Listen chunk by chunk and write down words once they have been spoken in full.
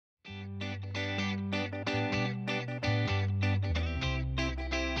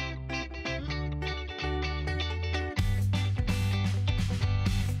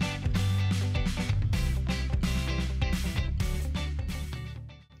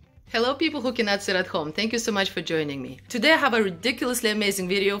Hello people who cannot sit at home, thank you so much for joining me. Today I have a ridiculously amazing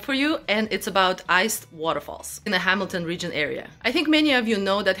video for you and it's about iced waterfalls in the Hamilton region area. I think many of you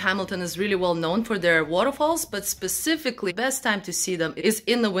know that Hamilton is really well known for their waterfalls, but specifically the best time to see them is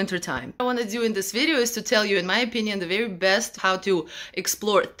in the winter time. What I want to do in this video is to tell you, in my opinion, the very best how to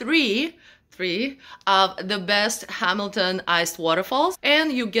explore three of the best Hamilton iced waterfalls,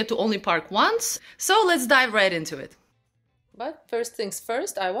 and you get to only park once. So let's dive right into it. But first things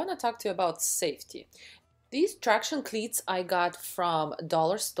first, I want to talk to you about safety. These traction cleats I got from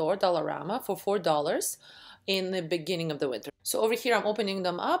dollar store, Dollarama, for $4 in the beginning of the winter. So over here I'm opening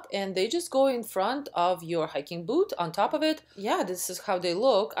them up and they just go in front of your hiking boot on top of it. Yeah, this is how they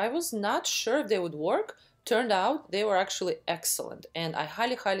look. I was not sure if they would work. Turned out they were actually excellent, and I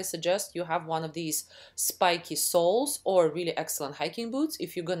highly suggest you have one of these spiky soles or really excellent hiking boots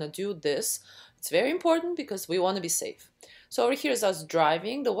if you're gonna do this. It's very important because we want to be safe. So over here is us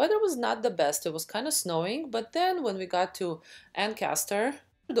driving. The weather was not the best. It was kind of snowing, but then when we got to Ancaster,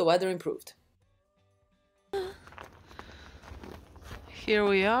 the weather improved. Here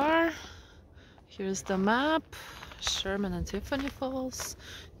we are. Here's the map. Sherman and Tiffany Falls.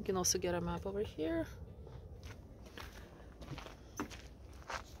 You can also get a map over here.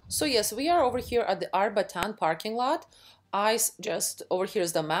 So yes, we are over here at the Arbatan parking lot. Over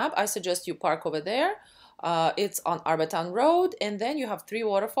here's the map. I suggest you park over there. It's on Arbatan Road, and then you have 3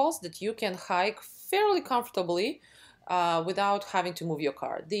 waterfalls that you can hike fairly comfortably without having to move your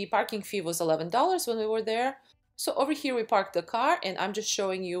car. The parking fee was $11 when we were there. So over here we parked the car, and I'm just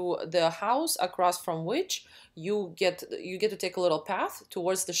showing you the house across from which you get to take a little path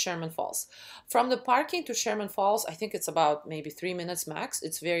towards the Sherman Falls. From the parking to Sherman Falls, I think it's about maybe 3 minutes max.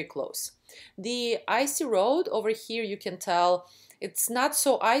 It's very close. The icy road over here, you can tell it's not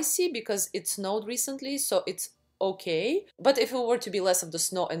so icy because it snowed recently, so it's okay. But if it were to be less of the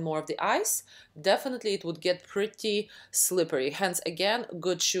snow and more of the ice, definitely it would get pretty slippery. Hence, again,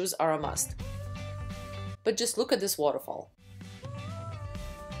 good shoes are a must. But just look at this waterfall.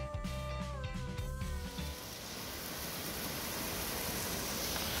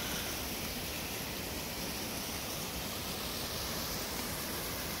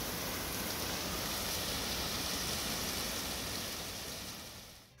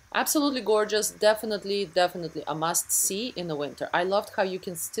 Absolutely gorgeous, definitely a must-see in the winter. I loved how you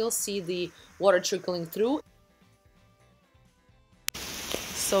can still see the water trickling through.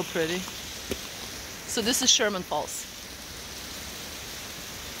 So pretty. So this is Sherman Falls.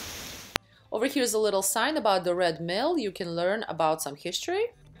 Over here is a little sign about the Red Mill. You can learn about some history.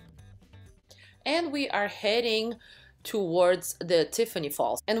 And we are heading towards the Tiffany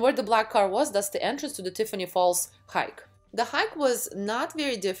Falls. And where the black car was, that's the entrance to the Tiffany Falls hike. The hike was not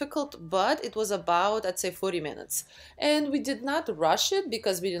very difficult, but it was about, I'd say, 40 minutes. And we did not rush it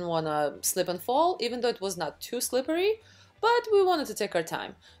because we didn't want to slip and fall, even though it was not too slippery. But we wanted to take our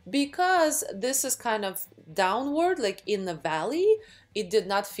time because this is kind of downward, like in the valley. It did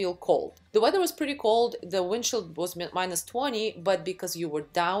not feel cold. The weather was pretty cold. The wind chill was minus 20, but because you were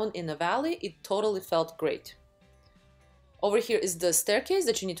down in the valley, it totally felt great. Over here is the staircase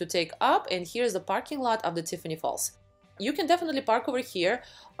that you need to take up, and here's the parking lot of the Tiffany Falls. You can definitely park over here.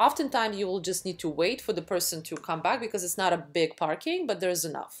 Oftentimes you will just need to wait for the person to come back because it's not a big parking, but there's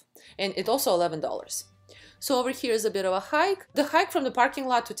enough. And it's also $11. So over here is a bit of a hike. The hike from the parking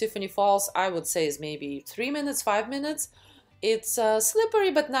lot to Tiffany Falls, I would say, is maybe 3 minutes, 5 minutes. It's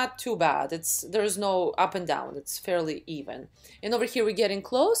slippery, but not too bad. There's no up and down. It's fairly even. And over here we're getting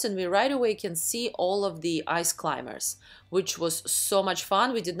close, and we right away can see all of the ice climbers, which was so much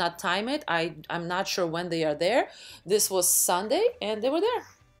fun. We did not time it. I'm not sure when they are there. This was Sunday, and they were there.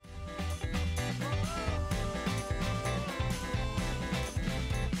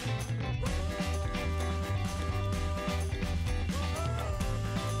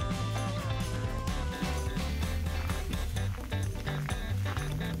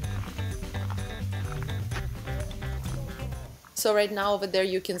 So right now over there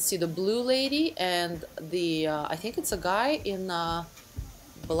you can see the blue lady and the, I think it's a guy in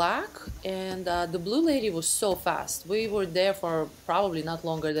black, and the blue lady was so fast. We were there for probably not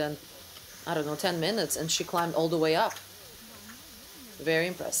longer than, I don't know, 10 minutes, and she climbed all the way up. Very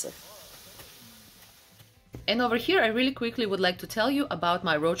impressive. And over here, I really quickly would like to tell you about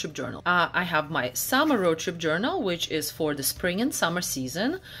my road trip journal. I have my summer road trip journal, which is for the spring and summer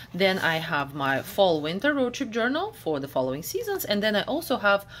season. Then I have my fall-winter road trip journal for the following seasons. And then I also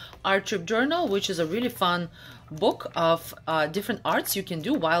have art trip journal, which is a really fun book of different arts you can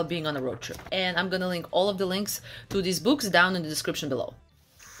do while being on a road trip. And I'm gonna link all of the links to these books down in the description below.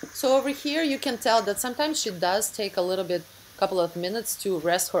 So over here, you can tell that sometimes she does take a little bit couple of minutes to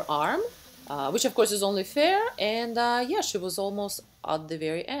rest her arm, which of course is only fair. And yeah, she was almost at the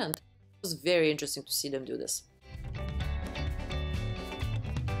very end. It was very interesting to see them do this.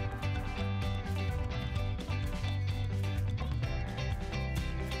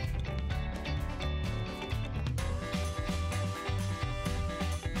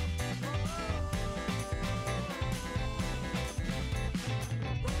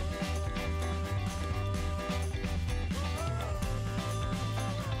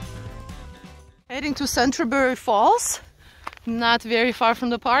 Heading to Canterbury Falls, not very far from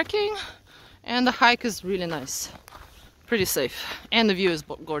the parking, and the hike is really nice, pretty safe, and the view is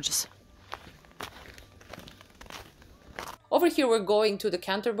gorgeous. Over here we're going to the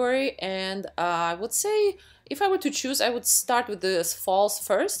Canterbury, and I would say if I were to choose, I would start with the falls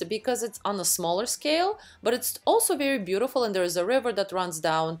first because it's on a smaller scale, but it's also very beautiful and there is a river that runs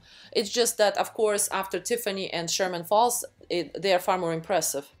down. It's just that, of course, after Tiffany and Sherman Falls, they are far more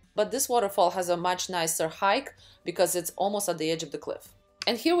impressive. But this waterfall has a much nicer hike because it's almost at the edge of the cliff.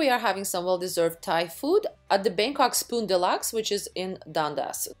 And here we are having some well-deserved Thai food at the Bangkok Spoon Deluxe, which is in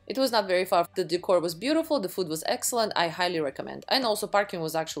Dundas. It was not very far. The decor was beautiful, the food was excellent, I highly recommend. And also parking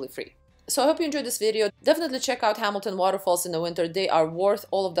was actually free. So I hope you enjoyed this video. Definitely check out Hamilton waterfalls in the winter. They are worth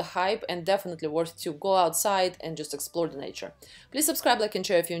all of the hype and definitely worth to go outside and just explore the nature. Please subscribe, like, and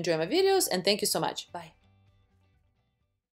share if you enjoy my videos, and thank you so much. Bye.